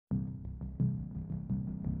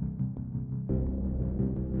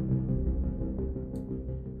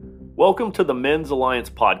Welcome to the Men's Alliance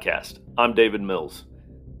podcast. I'm David Mills.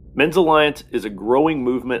 Men's Alliance is a growing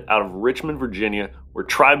movement out of Richmond, Virginia, where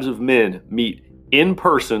tribes of men meet in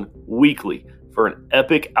person weekly for an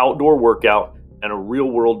epic outdoor workout and a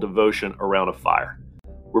real-world devotion around a fire.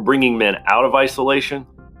 We're bringing men out of isolation,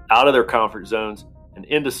 out of their comfort zones, and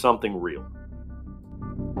into something real.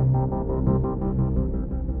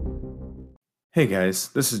 Hey guys,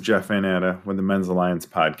 this is Jeff Van Atta with the Men's Alliance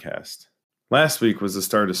podcast. Last week was the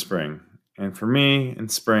start of spring, and for me, in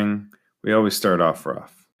spring, we always start off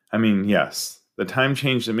rough. I mean, yes, the time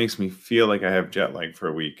change that makes me feel like I have jet lag for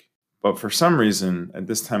a week, but for some reason, at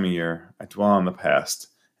this time of year, I dwell on the past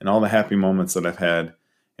and all the happy moments that I've had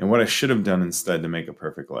and what I should have done instead to make a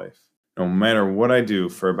perfect life. No matter what I do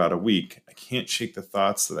for about a week, I can't shake the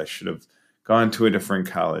thoughts that I should have gone to a different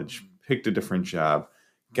college, picked a different job,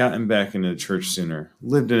 gotten back into the church sooner,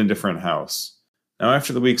 lived in a different house. Now,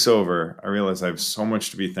 after the week's over, I realize I have so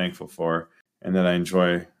much to be thankful for and that I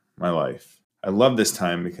enjoy my life. I love this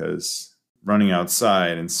time because running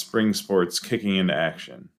outside and spring sports kicking into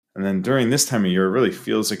action. And then during this time of year, it really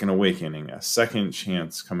feels like an awakening, a second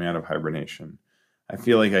chance coming out of hibernation. I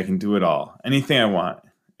feel like I can do it all, anything I want.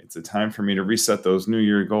 It's a time for me to reset those New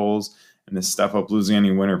Year goals and to step up losing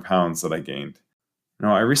any winter pounds that I gained.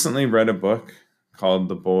 Now, I recently read a book called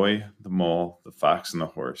The Boy, the Mole, the Fox, and the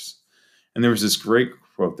Horse. And there was this great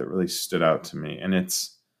quote that really stood out to me, and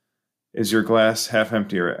it's, "Is your glass half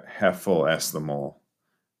empty or half full?" asked the mole.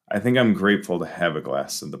 "I think I'm grateful to have a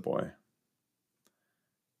glass," said the boy.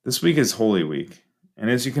 This week is Holy Week, and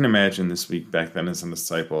as you can imagine, this week back then as a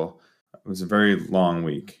disciple, it was a very long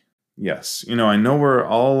week. Yes, I know we're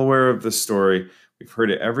all aware of the story. We've heard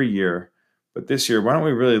it every year, but this year, why don't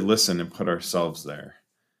we really listen and put ourselves there?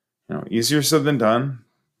 Easier said than done,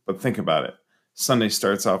 but think about it. Sunday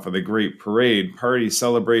starts off with a great parade, party,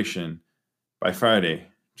 celebration. By Friday,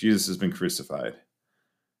 Jesus has been crucified.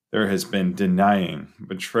 There has been denying,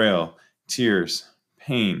 betrayal, tears,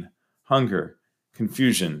 pain, hunger,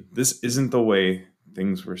 confusion. This isn't the way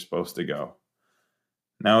things were supposed to go.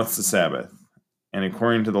 Now it's the Sabbath, and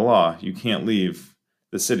according to the law, you can't leave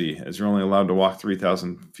the city as you're only allowed to walk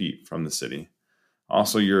 3,000 feet from the city.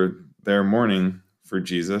 Also, you're there mourning for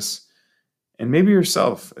Jesus, and maybe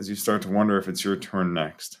yourself as you start to wonder if it's your turn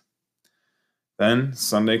next. Then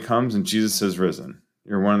Sunday comes and Jesus has risen.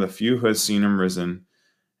 You're one of the few who has seen him risen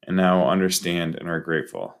and now understand and are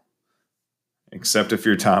grateful. Except if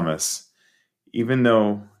you're Thomas. Even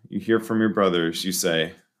though you hear from your brothers, you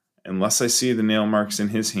say, "Unless I see the nail marks in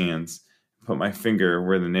his hands, put my finger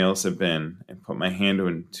where the nails have been, and put my hand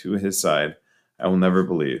into his side, I will never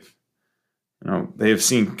believe." They have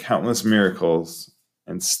seen countless miracles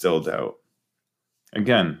and still doubt.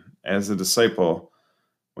 Again, as a disciple,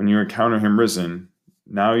 when you encounter him risen,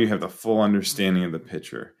 now you have the full understanding of the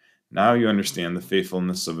picture. Now you understand the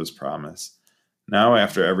faithfulness of his promise. Now,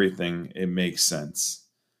 after everything, it makes sense.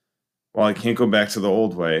 While I can't go back to the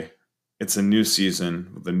old way, it's a new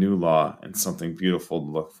season with a new law and something beautiful to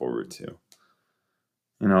look forward to.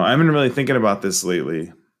 I've been really thinking about this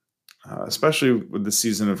lately, especially with the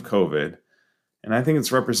season of COVID. And I think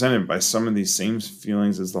it's represented by some of these same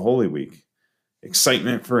feelings as the Holy Week.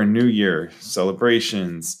 Excitement for a new year,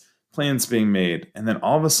 celebrations, plans being made, and then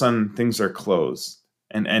all of a sudden things are closed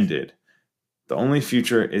and ended. The only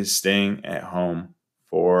future is staying at home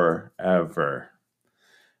forever.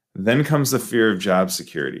 Then comes the fear of job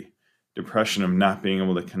security, depression of not being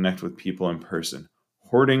able to connect with people in person,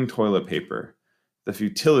 hoarding toilet paper, the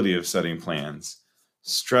futility of setting plans,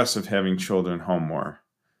 stress of having children home more.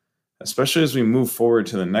 Especially as we move forward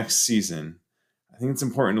to the next season, I think it's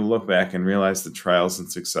important to look back and realize the trials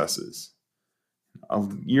and successes. A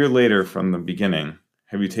year later from the beginning,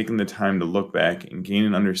 have you taken the time to look back and gain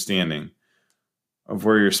an understanding of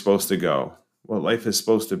where you're supposed to go, what life is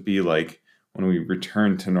supposed to be like when we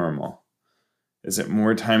return to normal? Is it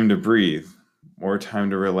more time to breathe, more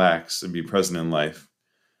time to relax and be present in life,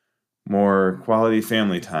 more quality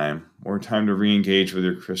family time, more time to re-engage with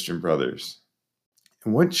your Christian brothers?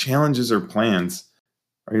 And what challenges or plans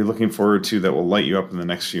are you looking forward to that will light you up in the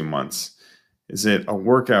next few months? Is it a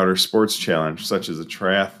workout or sports challenge, such as a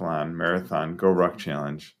triathlon, marathon, Go Ruck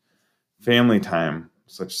challenge? Family time,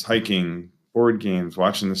 such as hiking, board games,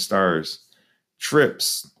 watching the stars?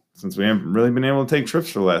 Trips, since we haven't really been able to take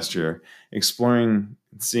trips for last year. Exploring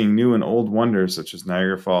and seeing new and old wonders, such as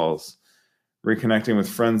Niagara Falls. Reconnecting with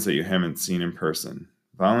friends that you haven't seen in person.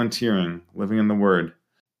 Volunteering, living in the Word.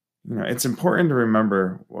 It's important to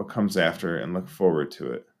remember what comes after and look forward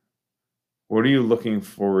to it. What are you looking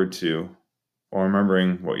forward to while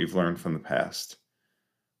remembering what you've learned from the past?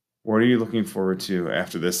 What are you looking forward to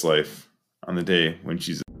after this life on the day when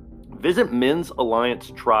Jesus Visit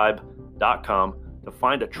men'salliancetribe.com to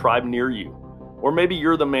find a tribe near you, or maybe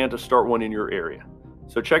you're the man to start one in your area.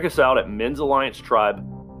 So check us out at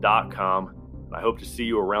men'salliancetribe.com, and I hope to see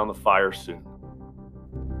you around the fire soon.